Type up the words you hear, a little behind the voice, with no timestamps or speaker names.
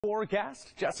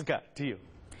Forecast. Jessica, to you.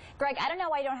 Greg, I don't know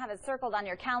why you don't have it circled on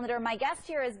your calendar. My guest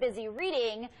here is busy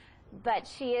reading, but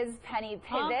she is Penny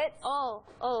Pibbets. Oh,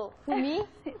 who, me?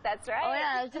 That's right. Oh,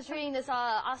 yeah, I was just reading this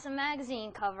awesome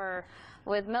magazine cover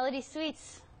with Melody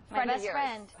Sweets, my best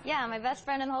friend. Yeah, my best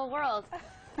friend in the whole world.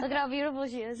 Look at how beautiful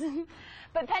she is.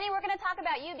 But Penny, we're going to talk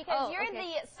about you because you're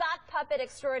the sock puppet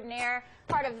extraordinaire,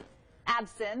 part of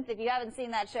Absinthe. If you haven't seen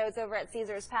that show, it's over at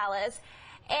Caesar's Palace.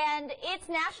 And it's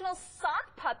National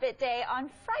Sock Puppet Day on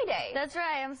Friday. That's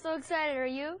right. I'm so excited. Are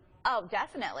you? Oh,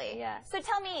 definitely. Yeah. So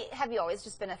tell me, have you always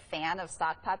just been a fan of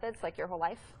sock puppets, like your whole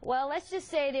life? Well, let's just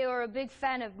say they were a big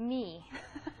fan of me.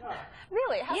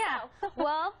 Really? How so?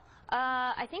 Well,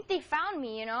 I think they found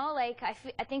me, you know? Like,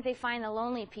 I think they find the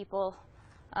lonely people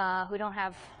who don't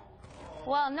have...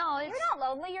 Well, no, it's... You're not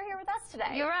lonely. You're here with us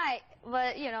today. You're right.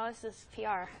 But, you know, it's just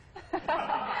PR. So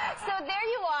there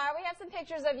you are. We have some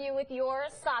pictures of you with your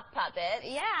sock puppet.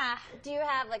 Yeah. Do you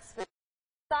have, like,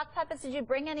 sock puppets? Did you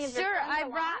bring any of your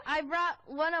friends along? I brought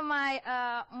one of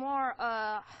my more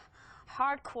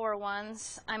hardcore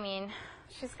ones. I mean...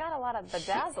 She's got a lot of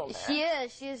bedazzle there. She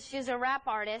is. She's a rap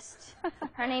artist.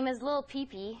 Her name is Lil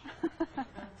Pee-Pee.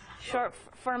 Short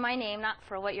for my name, not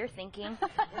for what you're thinking.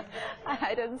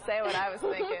 I didn't say what I was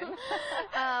thinking.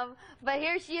 But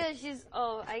here she is.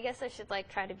 I guess I should like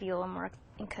try to be a little more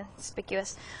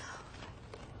inconspicuous.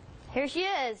 Here she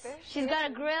is. She's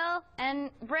got a grill and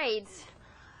braids.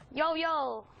 Yo,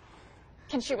 yo.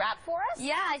 Can she rap for us?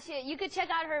 Yeah, you could check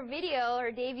out her video,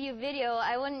 her debut video.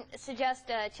 I wouldn't suggest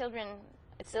children.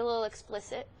 It's a little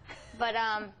explicit. But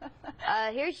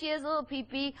here she is, Lil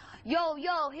Pee-Pee. Yo,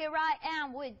 yo, here I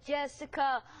am with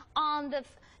Jessica on the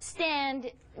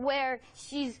stand where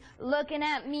she's looking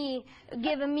at me,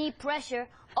 giving me pressure.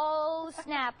 Oh,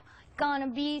 snap. Gonna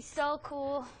be so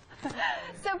cool.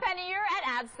 So, Penny, you're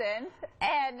at Absinthe,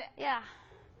 and yeah.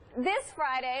 This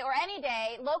Friday, or any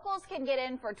day, locals can get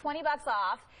in for $20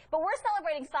 off, but we're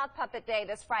celebrating Sock Puppet Day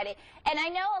this Friday. And I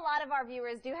know a lot of our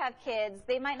viewers do have kids.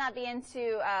 They might not be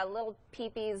into Lil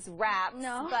Pee-Pee's raps,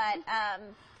 but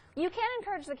you can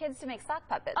encourage the kids to make sock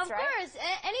puppets, right? Of course.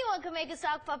 Anyone can make a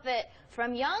sock puppet,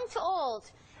 from young to old.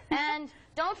 And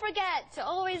don't forget to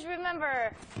always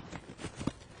remember...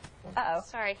 Uh-oh.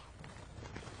 Sorry.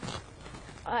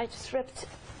 I just ripped.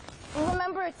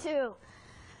 Remember to...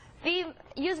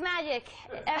 use magic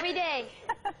every day.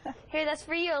 Here, that's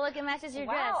for you. Look, it matches your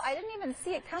dress. Wow, I didn't even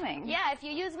see it coming. Yeah, if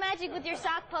you use magic with your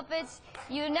sock puppets,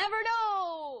 you never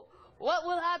know what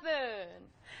will happen.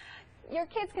 Your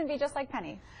kids can be just like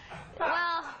Penny.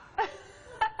 Well,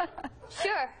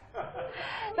 sure.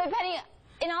 But Penny,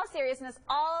 in all seriousness,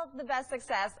 all the best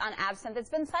success on Absinthe. It's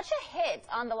been such a hit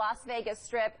on the Las Vegas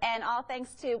Strip, and all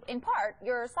thanks to, in part,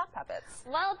 your sock puppets.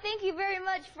 Well, thank you very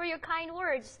much for your kind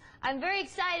words. I'm very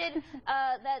excited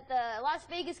that the Las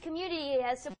Vegas community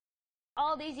has supported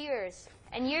all these years,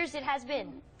 and years it has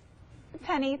been.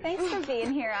 Penny, thanks for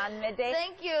being here on Midday.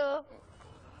 Thank you.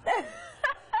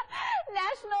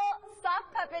 National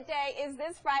Sock Puppet Day is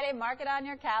this Friday. Mark it on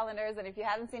your calendars, and if you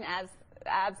haven't seen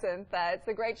Absinthe, it's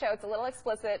a great show. It's a little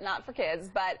explicit, not for kids,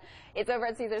 but it's over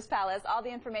at Caesar's Palace. All the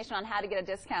information on how to get a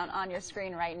discount on your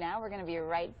screen right now. We're going to be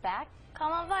right back.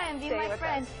 Come on by and be my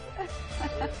friend.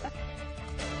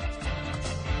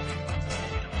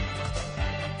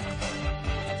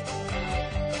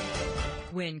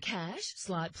 Win cash,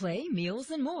 slot play,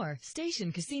 meals, and more.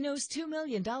 Station Casino's $2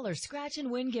 million scratch and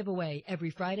win giveaway every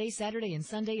Friday, Saturday, and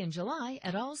Sunday in July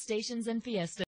at all stations and Fiesta.